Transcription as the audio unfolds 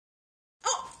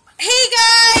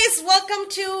welcome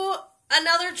to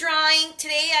another drawing.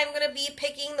 Today I'm going to be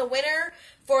picking the winner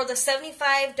for the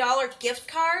 $75 gift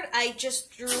card. I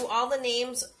just drew all the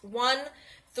names 1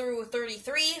 through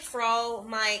 33 for all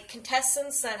my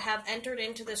contestants that have entered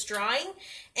into this drawing.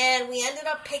 And we ended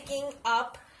up picking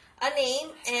up a name,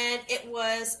 and it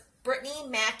was Brittney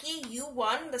Mackey. You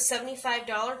won the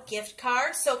 $75 gift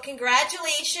card. So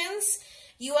congratulations.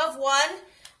 You have won.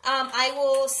 I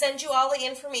will send you all the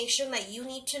information that you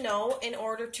need to know in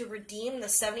order to redeem the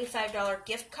 $75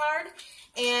 gift card.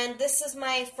 And this is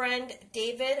my friend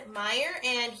David Meyer,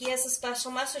 and he has a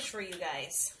special message for you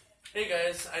guys. Hey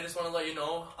guys, I just want to let you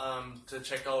know to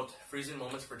check out Freezing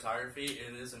Moments Photography.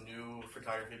 It is a new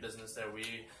photography business that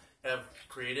we have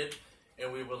created,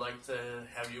 and we would like to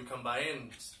have you come by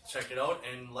and check it out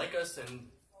and like us and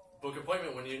book an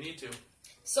appointment when you need to.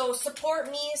 So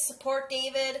support me, support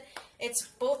David. It's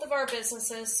both of our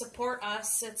businesses. Support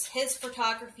us. It's his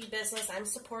photography business. I'm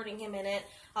supporting him in it.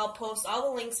 I'll post all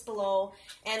the links below,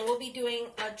 and we'll be doing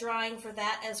a drawing for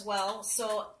that as well.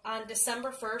 So on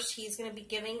December 1st, he's going to be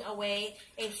giving away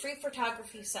a free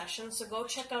photography session. So go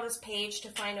check out his page to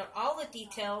find out all the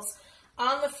details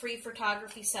on the free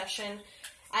photography session.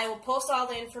 I will post all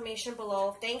the information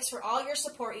below. Thanks for all your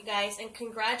support, you guys, and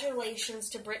congratulations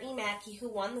to Brittney Mackey, who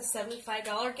won the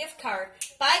 $75 gift card.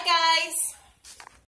 Bye, guys!